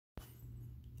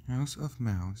House of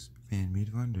Mouse Fan-Made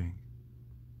Funding,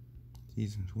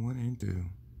 Seasons 1 and 2.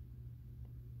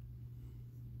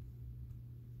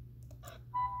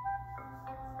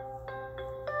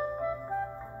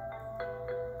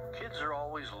 Kids are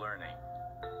always learning,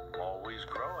 always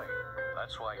growing.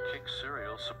 That's why Kick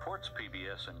Cereal supports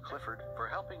PBS and Clifford for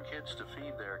helping kids to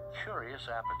feed their curious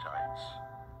appetites.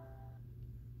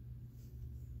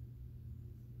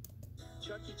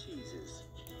 Chuck E. Cheese's,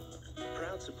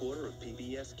 proud supporter of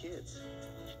PBS Kids,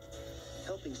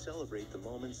 helping celebrate the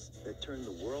moments that turn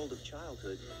the world of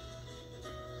childhood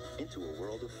into a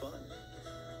world of fun.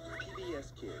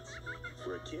 PBS Kids,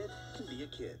 where a kid can be a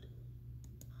kid.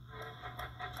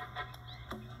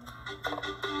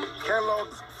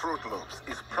 Kellogg's Fruit Loops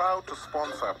is proud to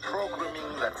sponsor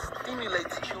programming that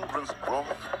stimulates children's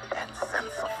growth and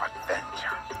sense of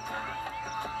adventure.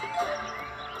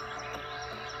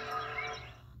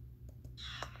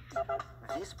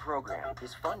 This program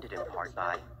is funded in part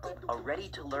by a Ready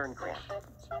to Learn grant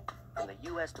from the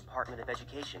U.S. Department of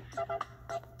Education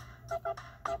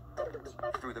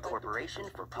through the Corporation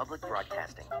for Public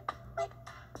Broadcasting.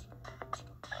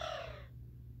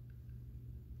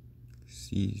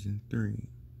 Season 3.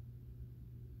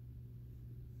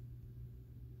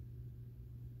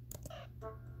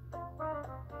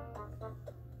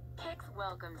 Kix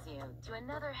welcomes you to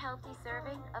another healthy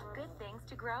serving of good things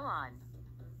to grow on.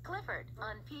 Clifford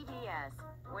on PBS,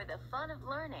 where the fun of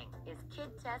learning is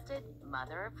kid-tested,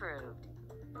 mother-approved.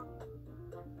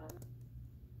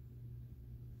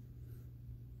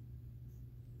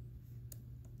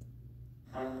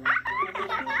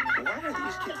 Why are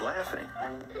these kids laughing?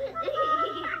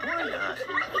 Why not?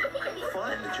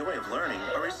 Fun and the joy of learning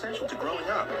are essential to growing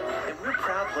up, and we're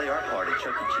proud to play our part at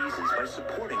Chuck E. Cheese's by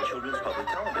supporting children's public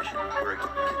television, where a kid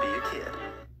can be a kid.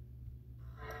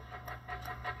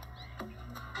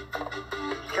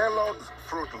 Kellogg's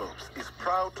Fruit Loops is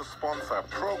proud to sponsor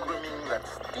programming that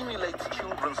stimulates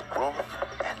children's growth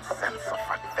and sense of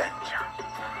adventure.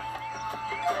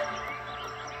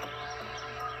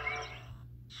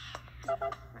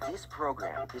 This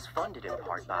program is funded in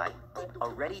part by a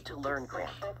Ready to Learn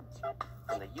grant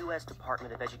from the U.S.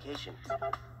 Department of Education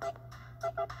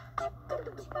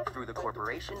through the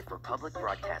Corporation for Public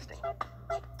Broadcasting.